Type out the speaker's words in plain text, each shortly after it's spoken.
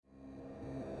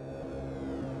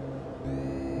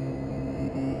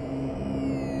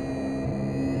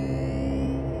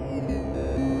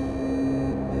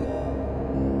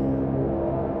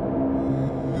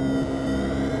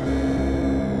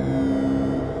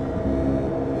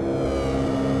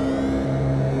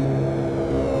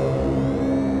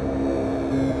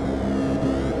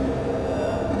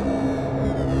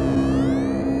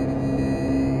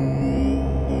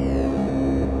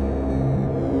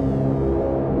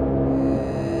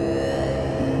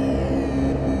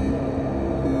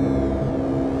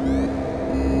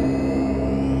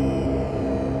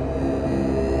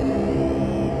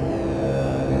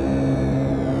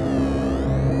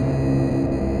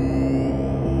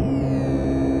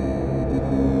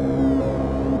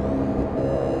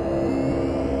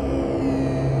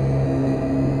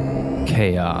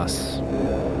Chaos.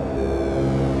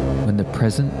 When the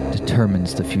present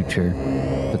determines the future,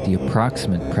 but the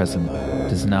approximate present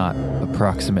does not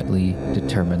approximately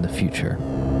determine the future.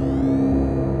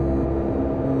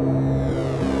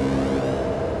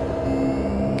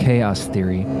 Chaos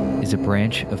theory is a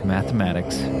branch of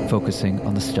mathematics focusing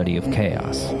on the study of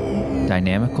chaos,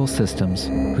 dynamical systems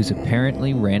whose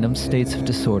apparently random states of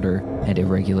disorder and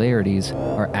irregularities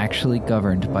are actually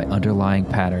governed by underlying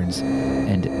patterns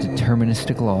and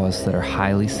deterministic laws that are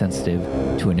highly sensitive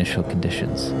to initial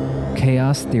conditions.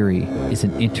 Chaos theory is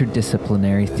an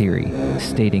interdisciplinary theory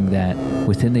stating that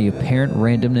within the apparent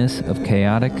randomness of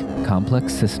chaotic,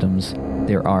 complex systems,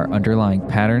 there are underlying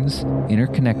patterns,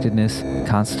 interconnectedness,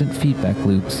 constant feedback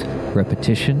loops,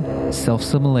 repetition,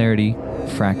 self-similarity,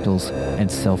 fractals, and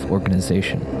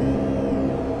self-organization.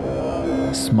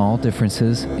 Small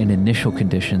differences in initial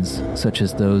conditions, such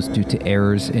as those due to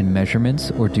errors in measurements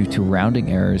or due to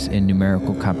rounding errors in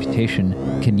numerical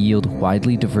computation, can yield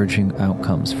widely diverging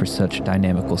outcomes for such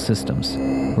dynamical systems,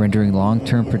 rendering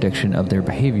long-term prediction of their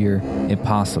behavior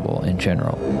impossible in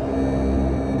general.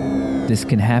 This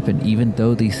can happen even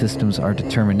though these systems are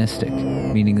deterministic,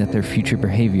 meaning that their future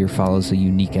behavior follows a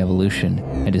unique evolution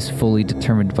and is fully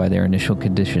determined by their initial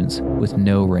conditions with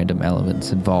no random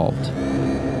elements involved.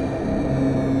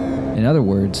 In other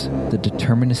words, the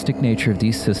deterministic nature of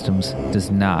these systems does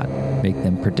not make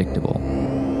them predictable.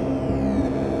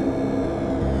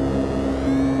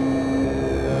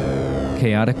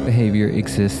 Chaotic behavior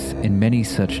exists in many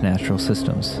such natural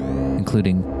systems,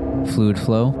 including fluid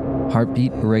flow,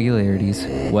 heartbeat irregularities,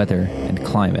 weather, and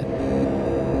climate.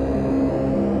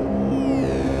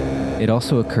 It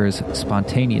also occurs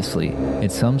spontaneously in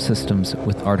some systems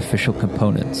with artificial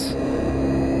components,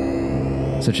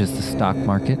 such as the stock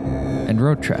market and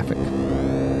road traffic.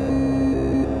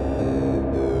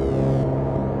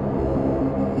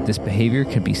 This behavior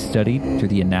can be studied through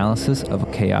the analysis of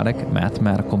a chaotic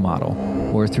mathematical model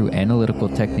or through analytical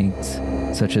techniques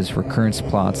such as recurrence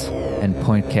plots and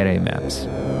Poincaré maps.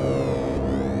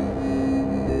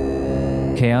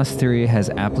 Chaos theory has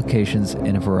applications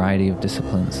in a variety of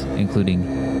disciplines,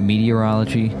 including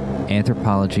meteorology,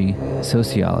 anthropology,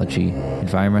 sociology,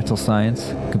 environmental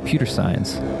science, computer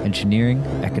science, engineering,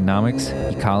 economics,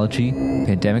 ecology,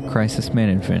 pandemic crisis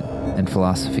management, and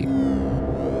philosophy.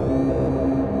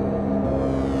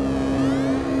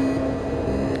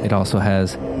 It also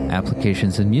has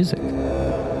applications in music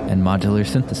and modular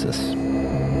synthesis.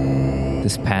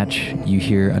 This patch you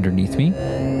hear underneath me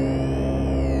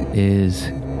is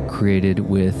created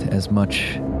with as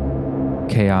much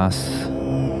chaos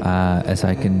as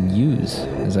I can use,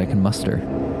 as I can muster.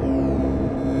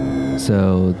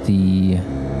 So the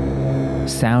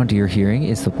sound you're hearing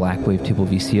is the Black Wavetable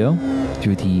VCO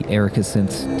through the Erica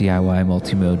Synths DIY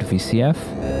Multimode VCF,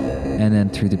 and then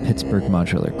through the Pittsburgh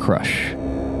Modular Crush.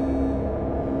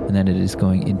 And then it is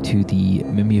going into the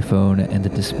Mimeophone and the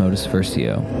Dysmodus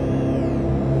Versio.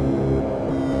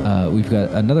 We've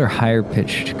got another higher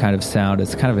pitched kind of sound.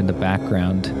 It's kind of in the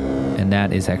background, and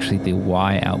that is actually the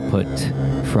Y output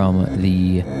from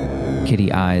the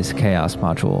Kitty Eyes Chaos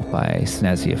module by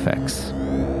Snazzy Effects.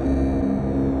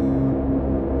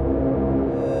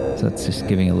 So that's just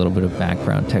giving a little bit of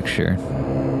background texture.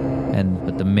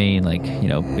 But the main,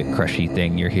 bit crushy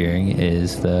thing you're hearing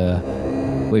is the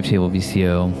Wavetable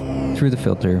VCO through the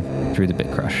filter, through the bit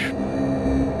crush.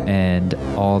 And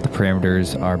all the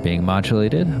parameters are being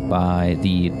modulated by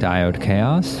the Diode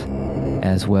Chaos,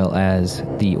 as well as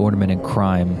the Ornament and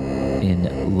Crime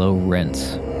in low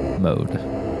rents mode.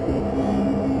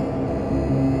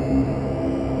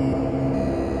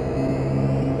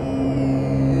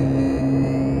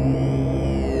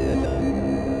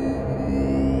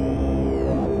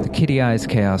 The Kitty Eyes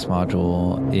Chaos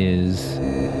module is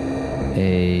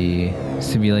a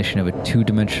simulation of a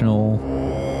two-dimensional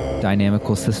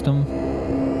dynamical system,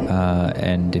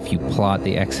 and if you plot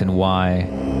the X and Y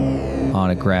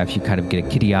on a graph, you kind of get a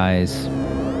kitty eyes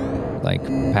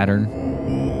pattern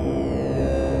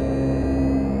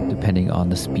depending on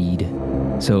the speed.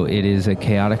 So it is a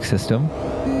chaotic system.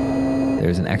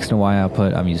 There's an X and Y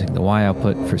output. I'm using the Y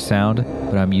output for sound,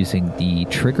 but I'm using the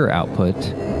trigger output,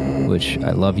 which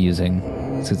I love using,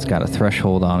 so it's got a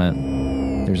threshold on it.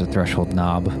 There's a threshold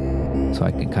knob, so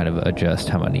I can kind of adjust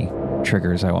how many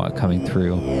triggers I want coming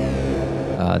through.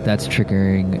 That's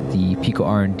triggering the Pico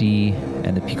R&D,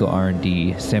 and the Pico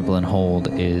R&D sample and hold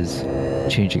is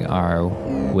changing our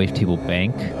wavetable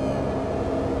bank.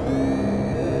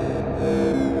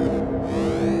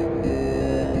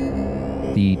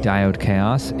 The Diode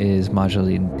Chaos is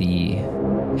modulating the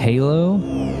halo,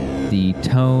 the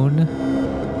tone,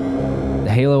 the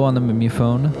halo on the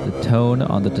Mimeophone, the tone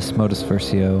on the Desmodus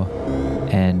Versio,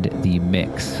 and the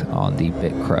mix on the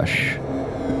Bit Crush.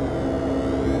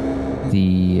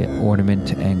 The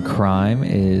Ornament and Crime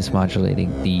is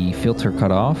modulating the filter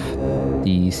cutoff,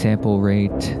 the sample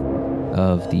rate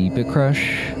of the Bit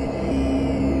Crush,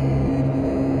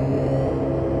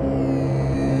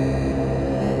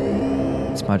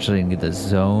 it's modulating the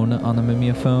zone on the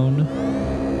Mimeophone,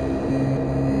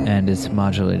 and it's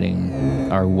modulating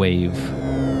our wave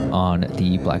on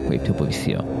the Blackwave Tubo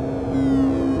VCO.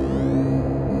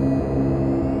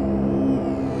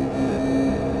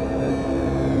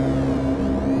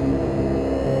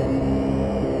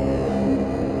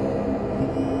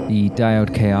 The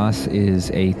Diode Chaos is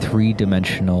a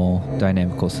 3-dimensional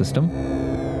dynamical system.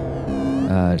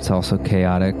 It's also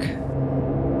chaotic.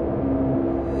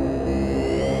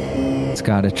 It's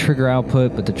got a trigger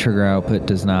output, but the trigger output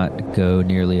does not go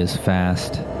nearly as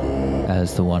fast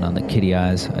as the one on the Kitty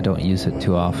Eyes. I don't use it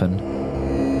too often,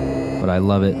 but I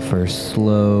love it for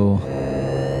slow,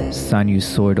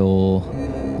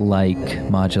 sinusoidal-like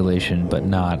modulation, but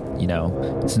not,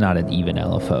 it's not an even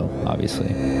LFO,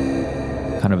 obviously.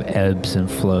 Kind of ebbs and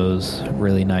flows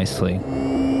really nicely.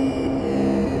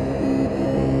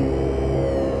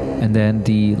 And then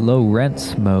the low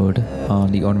rents mode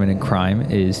on the Ornament and Crime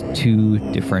is 2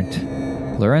 different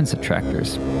Lorenz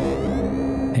attractors.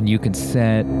 And you can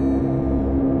set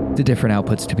the different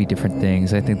outputs to be different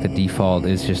things. I think the default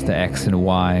is just the X and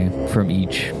Y from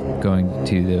each going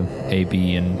to the A,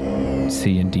 B, and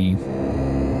C and D.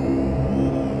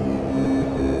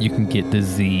 You can get the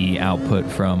Z output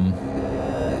from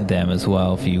them as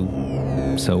well if you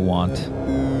so want.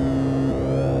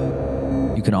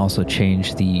 You can also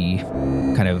change the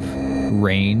kind of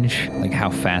range, like how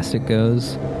fast it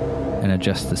goes, and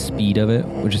adjust the speed of it,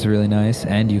 which is really nice.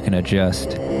 And you can adjust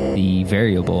the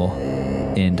variable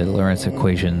in the Lorentz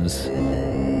equations,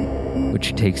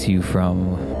 which takes you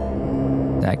from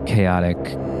that chaotic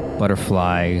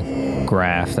butterfly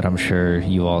graph that I'm sure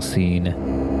you all seen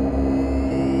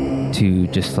to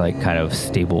just like kind of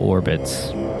stable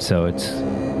orbits. So it's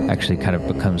actually kind of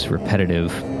becomes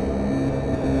repetitive.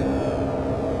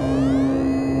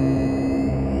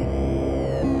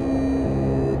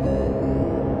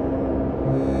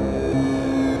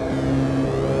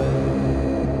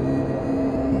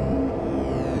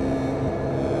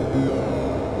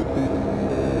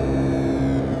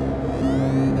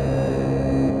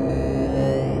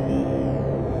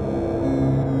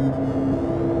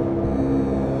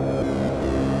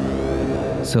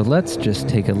 So let's just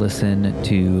take a listen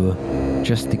to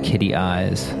just the Kitty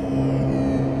Eyes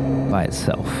by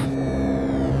itself.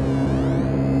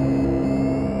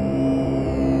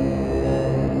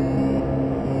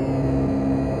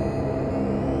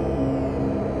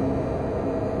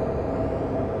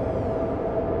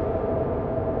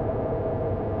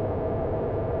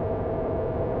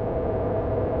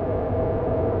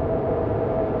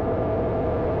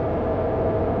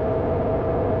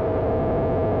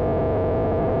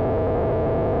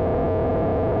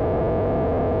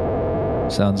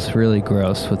 Sounds really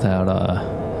gross without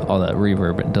all that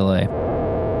reverb and delay.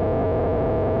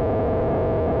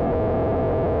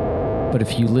 But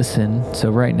if you listen, so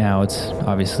right now it's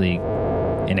obviously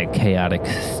in a chaotic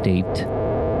state.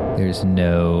 There's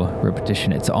no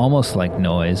repetition. It's almost like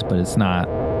noise, but it's not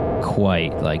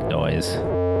quite like noise.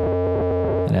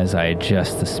 And as I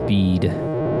adjust the speed,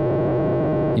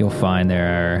 you'll find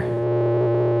there are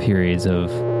periods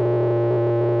of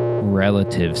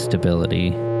relative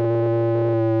stability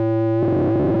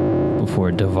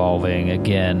before devolving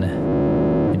again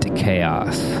into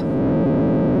chaos.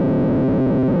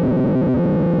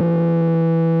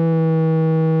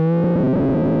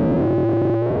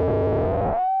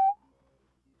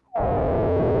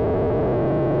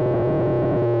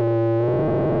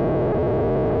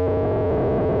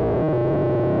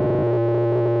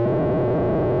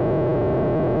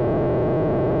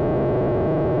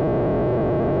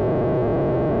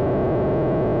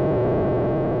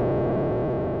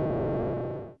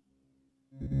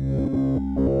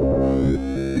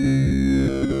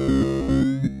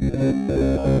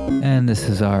 And this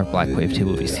is our Blackwave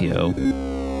Tubo VCO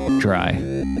dry.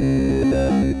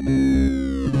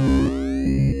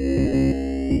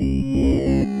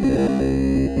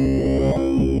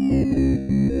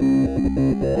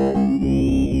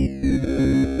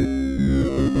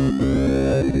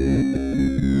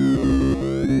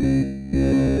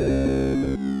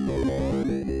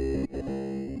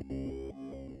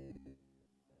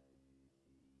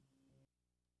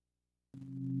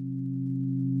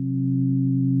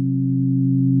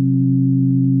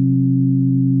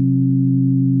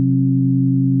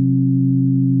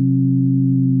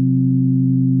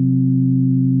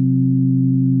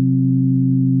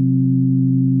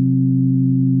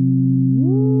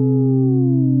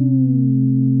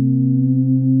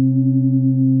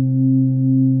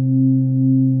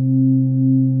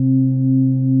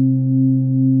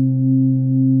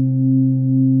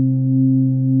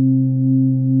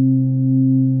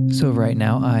 right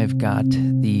now I've got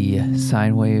the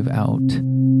sine wave out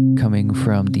coming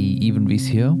from the even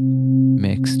VCO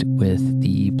mixed with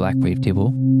the black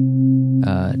wavetable,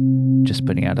 just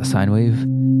putting out a sine wave,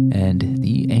 and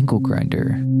the angle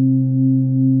grinder,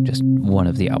 just one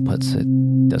of the outputs.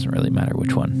 It doesn't really matter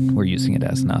which one. We're using it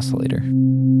as an oscillator.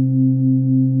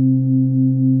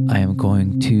 I am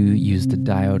going to use the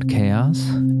diode chaos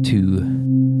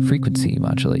to frequency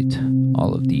modulate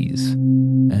all of these,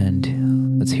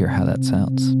 and let's hear how that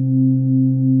sounds.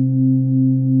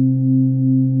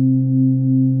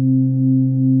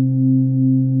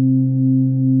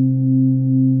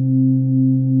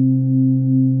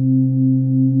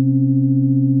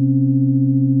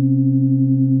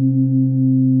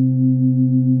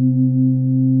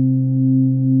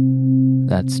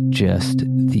 That's just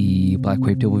the black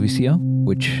wavetable VCO,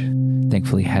 which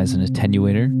thankfully has an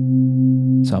attenuator.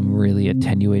 So I'm really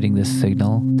attenuating this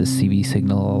signal, this CV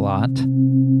signal, a lot.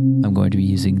 I'm going to be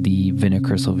using the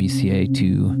Vinacursal VCA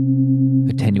to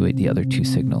attenuate the other two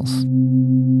signals.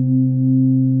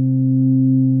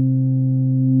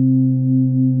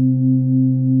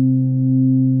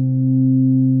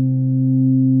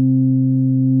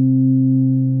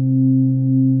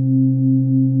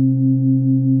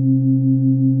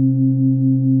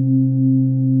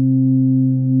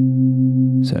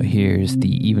 So here's the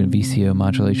even VCO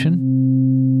modulation.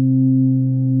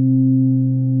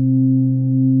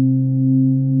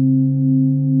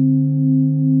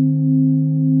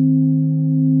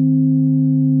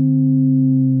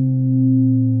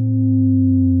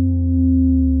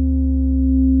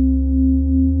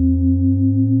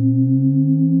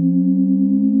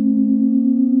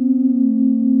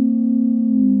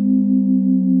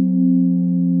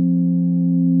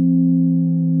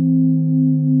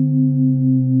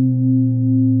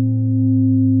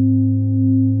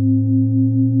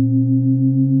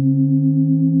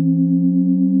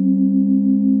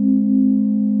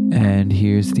 And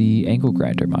here's the angle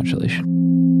grinder modulation.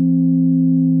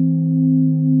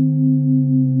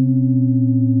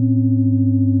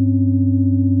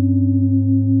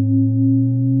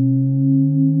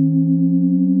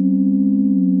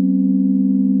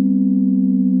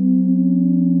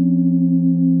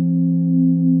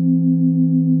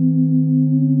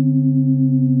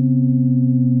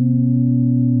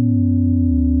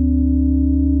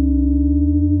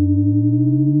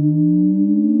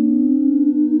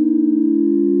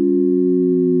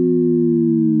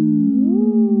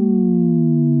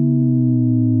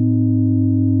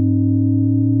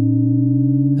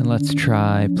 Let's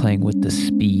try playing with the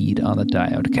speed on the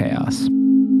diode chaos.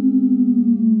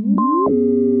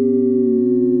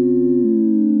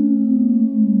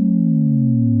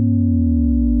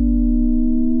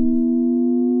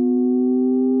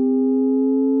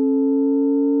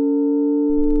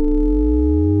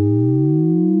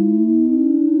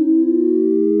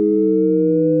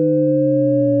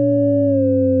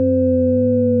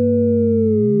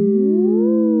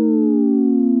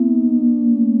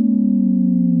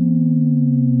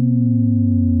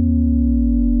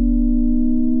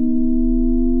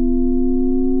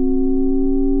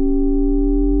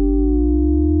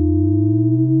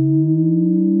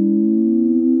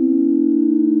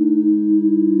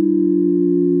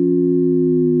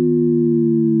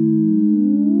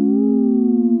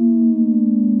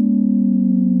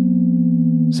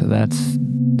 So that's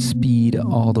speed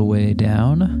all the way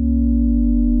down.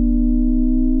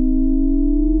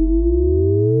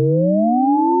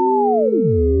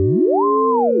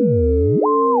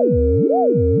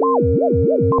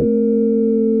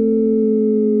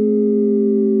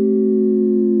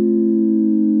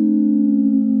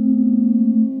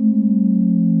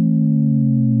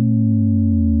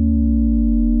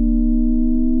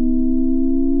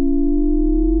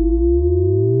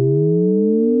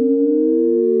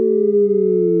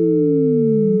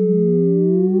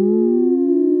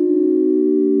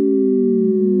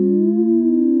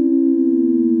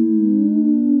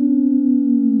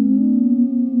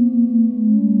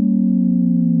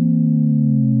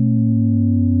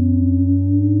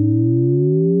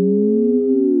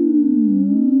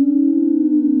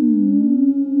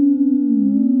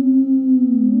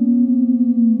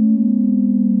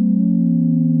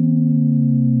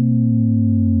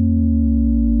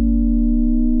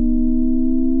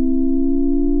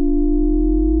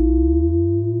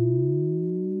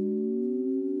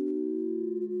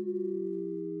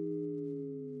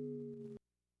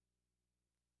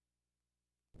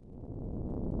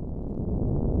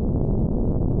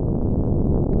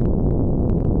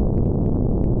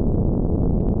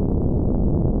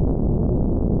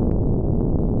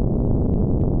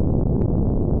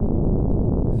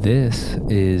 This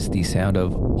is the sound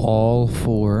of all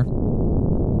 4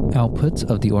 outputs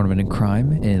of the Ornament and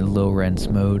Crime in low-rents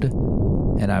mode,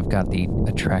 and I've got the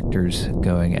attractors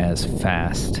going as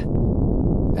fast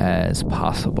as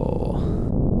possible.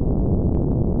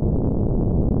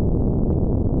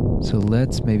 So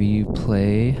let's maybe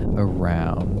play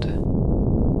around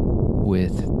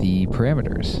with the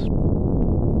parameters.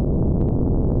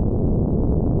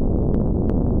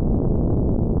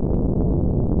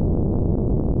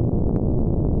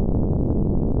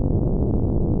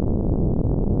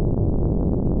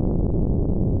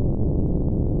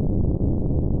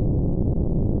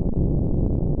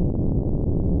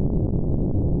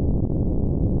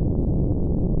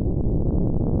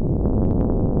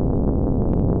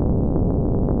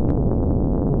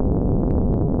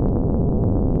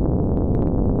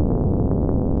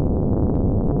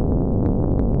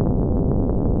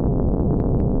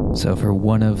 So for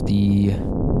one of the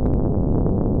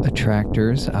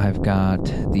attractors, I've got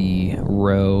the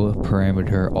row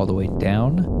parameter all the way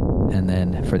down, and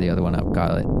then for the other one, I've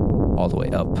got it all the way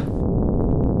up.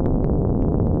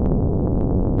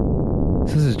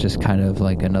 This is just kind of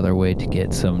like another way to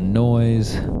get some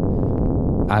noise.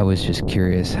 I was just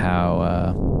curious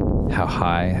how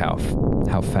high,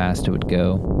 how fast it would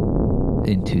go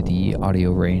into the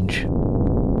audio range.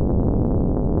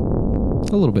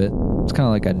 A little bit. It's kind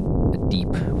of like a deep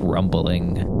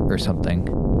rumbling or something.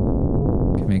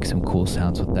 Can make some cool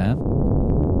sounds with that.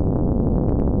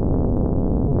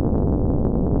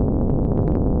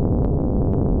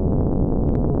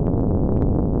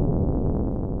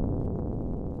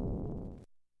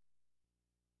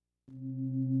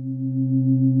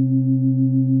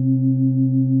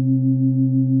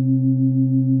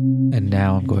 And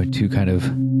now I'm going to kind of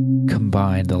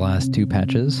combine the last 2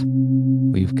 patches.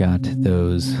 We've got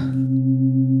those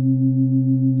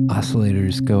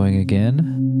oscillators going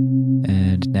again,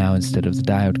 and now instead of the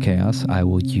diode chaos, I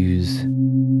will use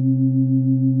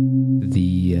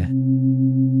the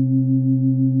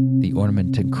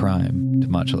Ornament and Crime to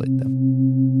modulate them.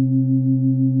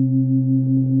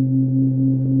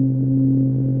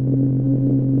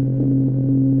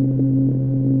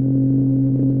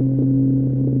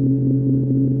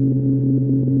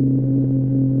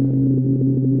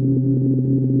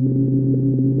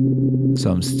 So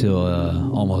I'm still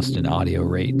almost in audio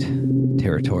rate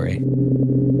territory.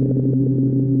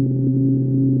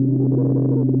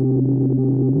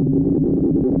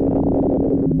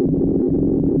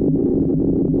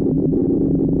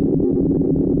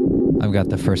 I've got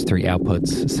the first 3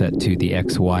 outputs set to the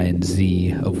X, Y, and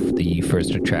Z of the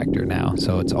first attractor now,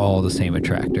 so it's all the same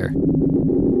attractor.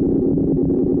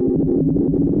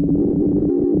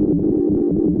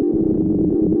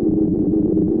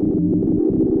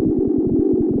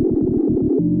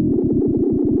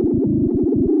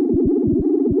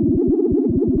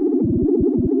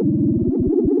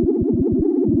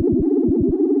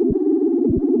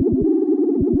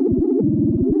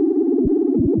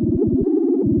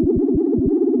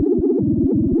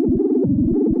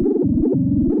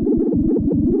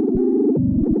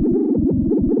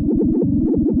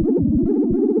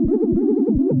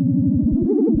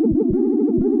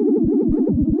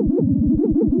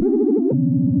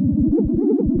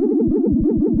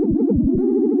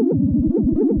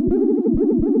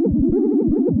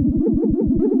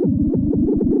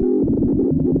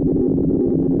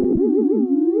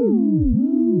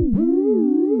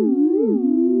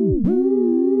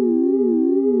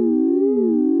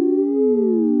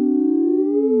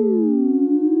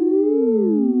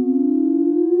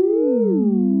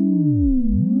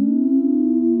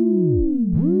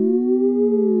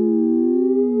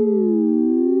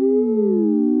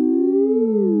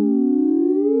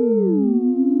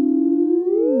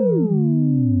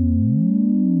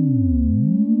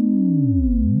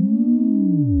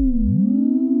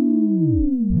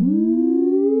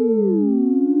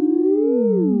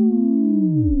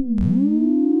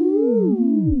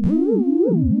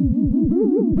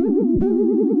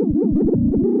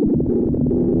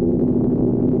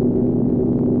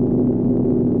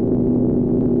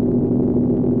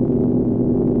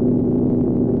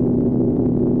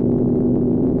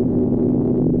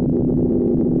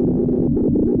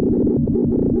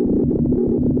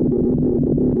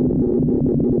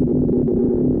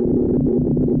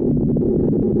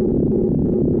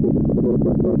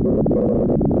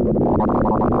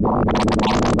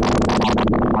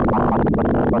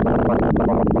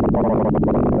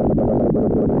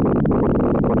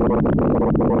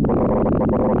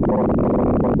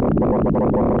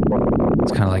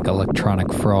 It's kind of like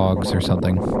electronic frogs or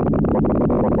something.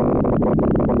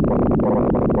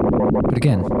 But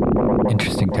again,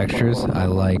 interesting textures. I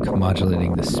like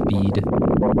modulating the speed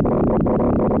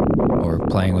or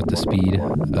playing with the speed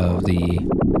of the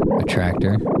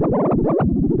attractor.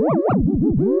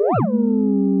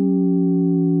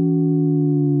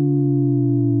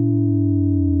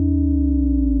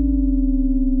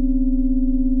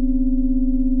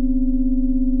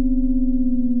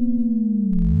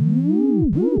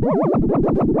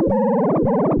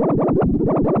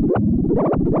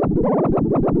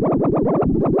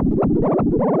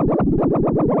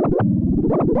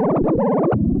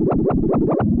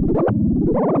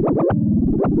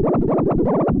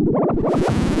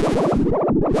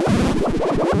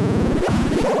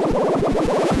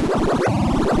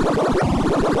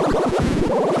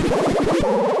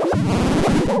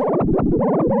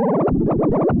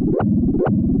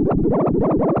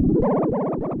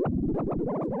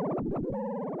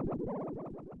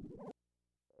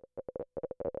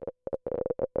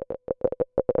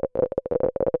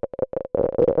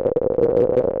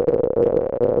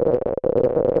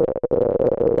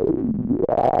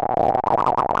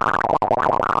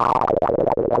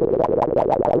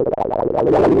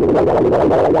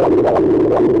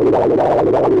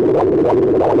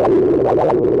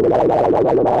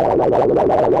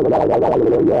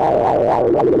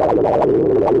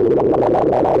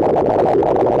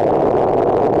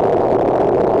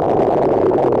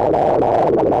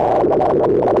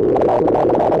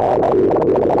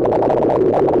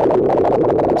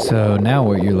 So now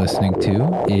what you're listening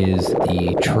to is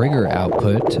the trigger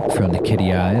output from the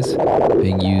Kitty Eyes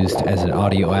being used as an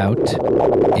audio out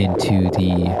into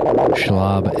the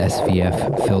Schlab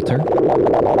SVF filter.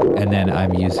 And then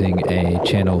I'm using a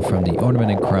channel from the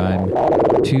Ornament and Crime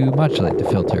to modulate the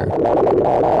filter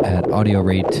at audio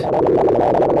rate,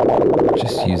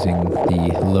 just using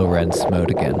the Lorenz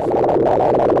mode again.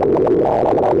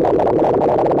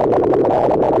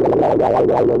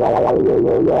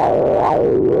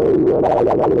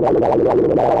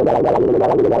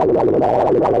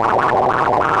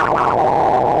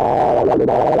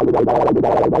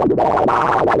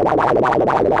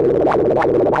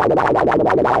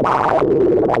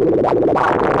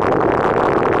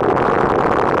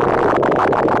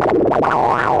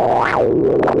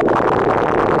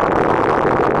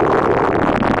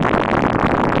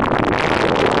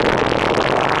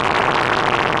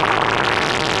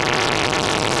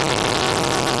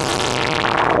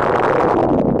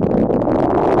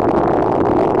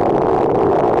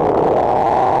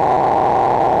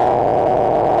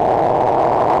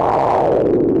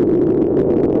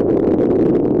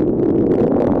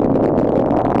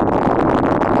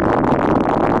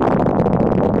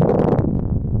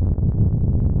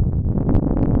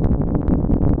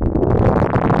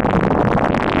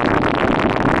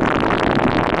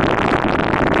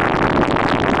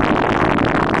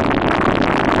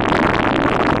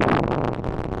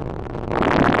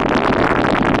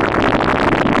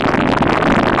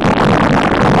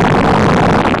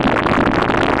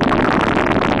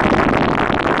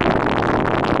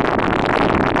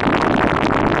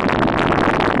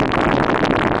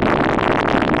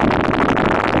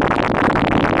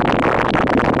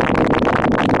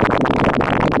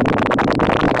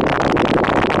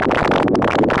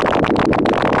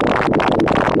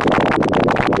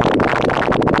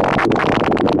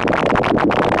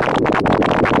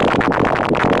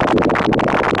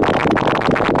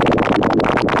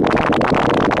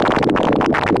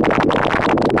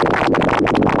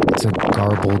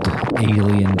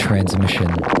 Alien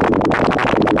transmission.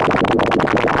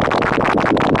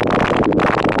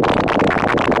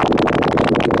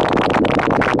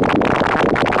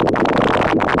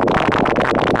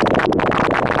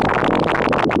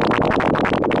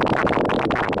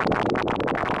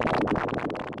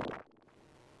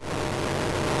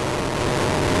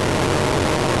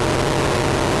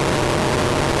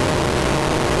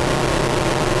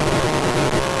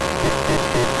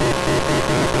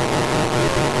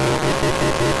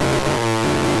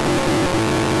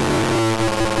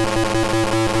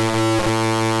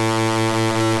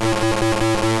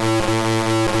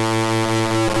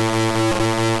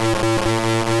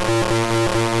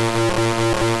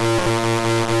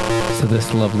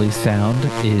 This lovely sound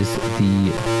is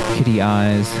the Kitty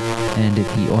Eyes and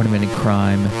the Ornament and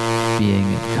Crime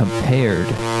being compared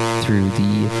through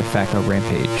the Facto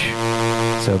Rampage.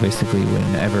 So basically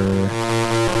whenever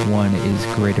one is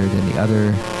greater than the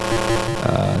other,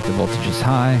 the voltage is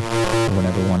high.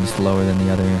 Whenever one is lower than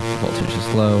the other, the voltage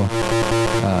is low,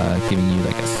 giving you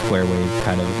like a square wave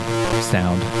kind of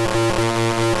sound.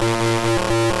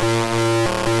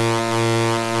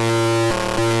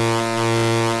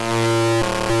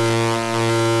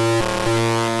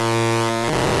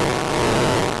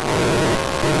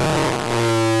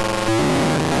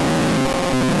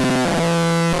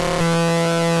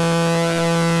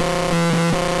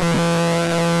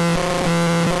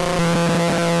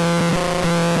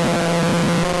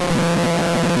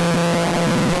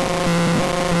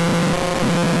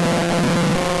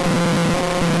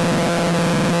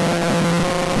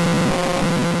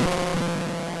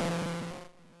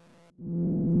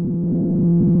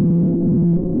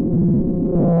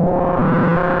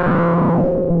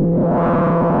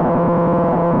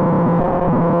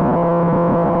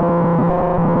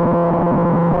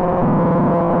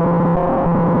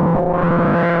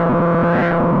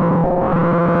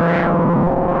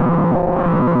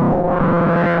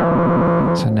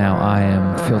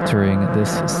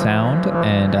 this sound,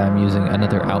 and I'm using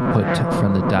another output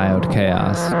from the Diode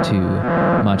Chaos to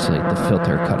modulate the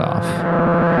filter cutoff.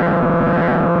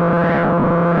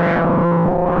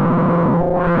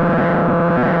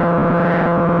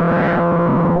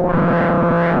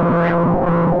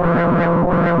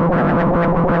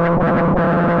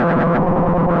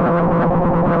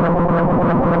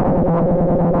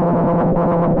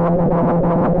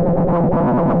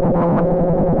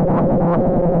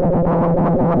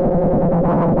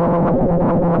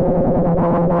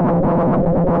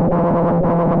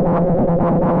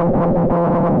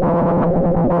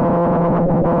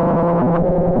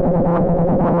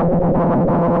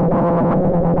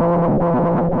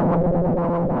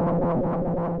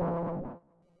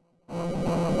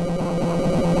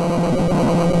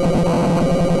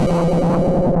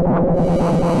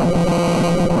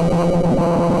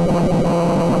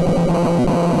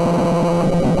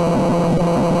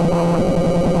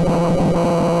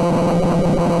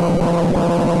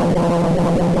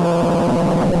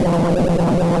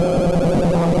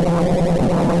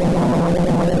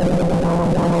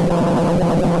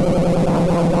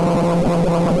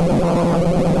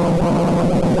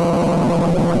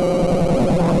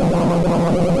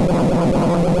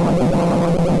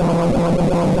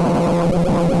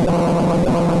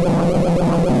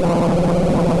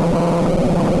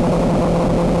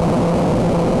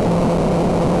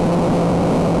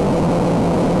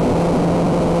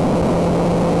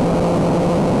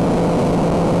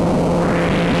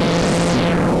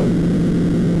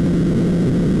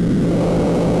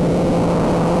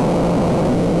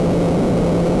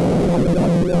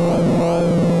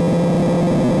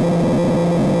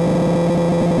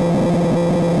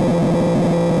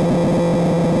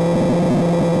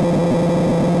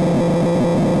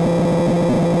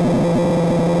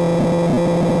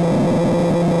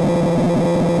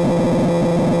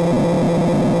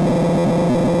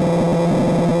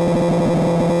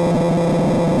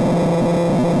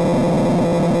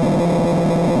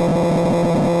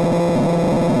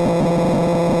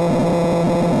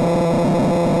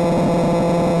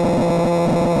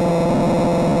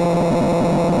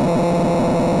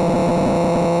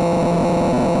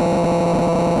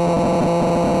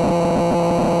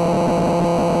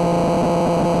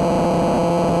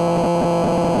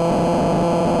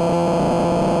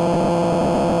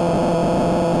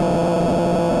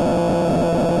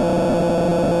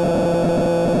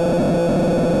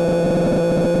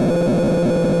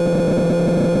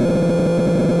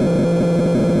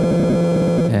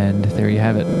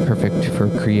 Perfect for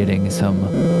creating some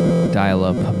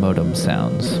dial-up modem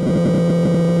sounds.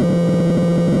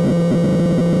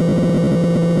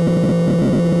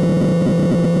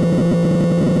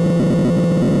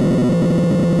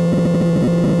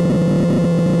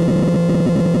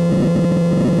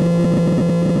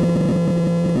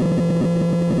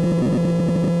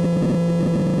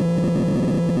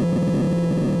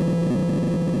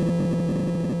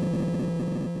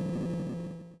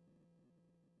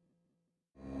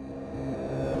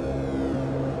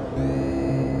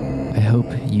 I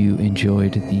hope you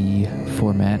enjoyed the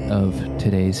format of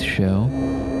today's show.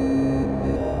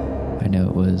 I know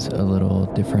it was a little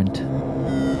different.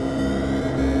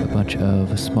 A bunch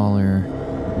of smaller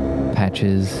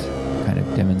patches kind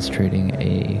of demonstrating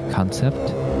a concept.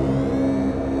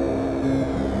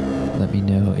 Let me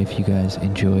know if you guys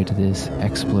enjoyed this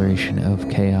exploration of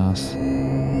chaos.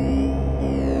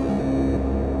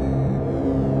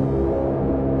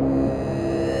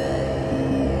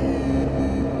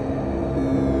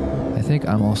 I think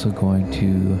I'm also going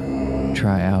to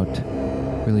try out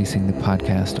releasing the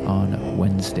podcast on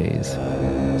Wednesdays,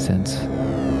 since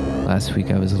last week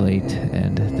I was late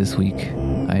and this week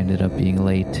I ended up being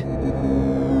late.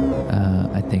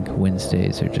 I think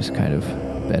Wednesdays are just kind of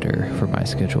better for my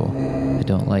schedule. I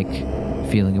don't like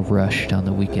feeling rushed on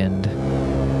the weekend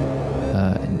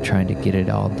and trying to get it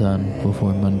all done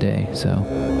before Monday, so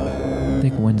I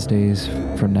think Wednesdays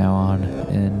from now on,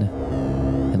 and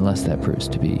unless that proves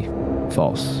to be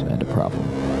false and a problem,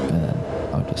 and then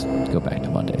I'll just go back to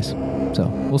Mondays. So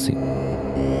we'll see.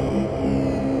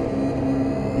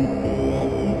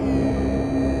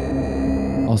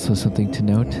 Also, something to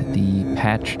note, the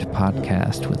Patched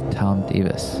podcast with Tom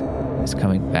Davis is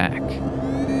coming back.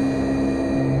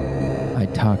 I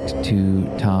talked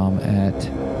to Tom at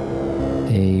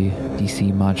a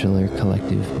DC Modular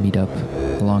Collective meetup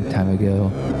a long time ago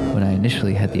when I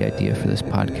initially had the idea for this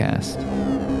podcast,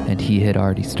 and he had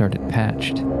already started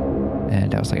Patched,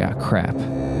 and I was like, ah, crap,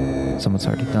 someone's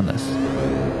already done this.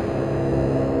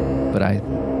 But I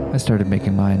I started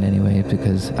making mine anyway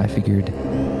because I figured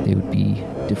they would be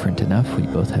different enough. We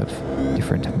both have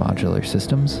different modular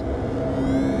systems.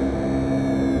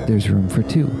 There's room for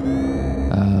two.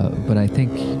 But I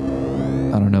think,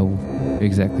 I don't know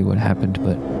exactly what happened,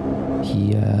 but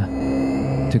he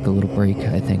took a little break,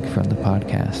 I think, from the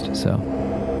podcast.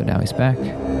 But now he's back,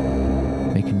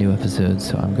 making new episodes,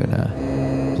 so I'm going to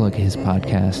plug his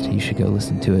podcast. You should go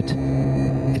listen to it.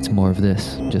 It's more of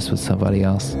this, just with somebody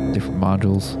else, different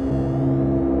modules.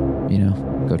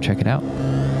 Go check it out.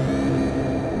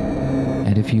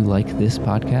 And if you like this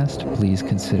podcast, please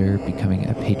consider becoming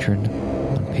a patron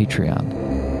on Patreon.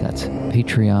 That's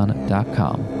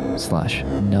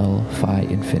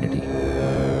patreon.com/nullphi-infinity.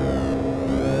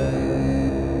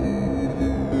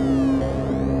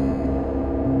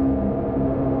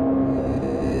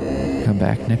 Come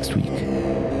back next week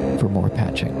for more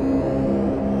patching.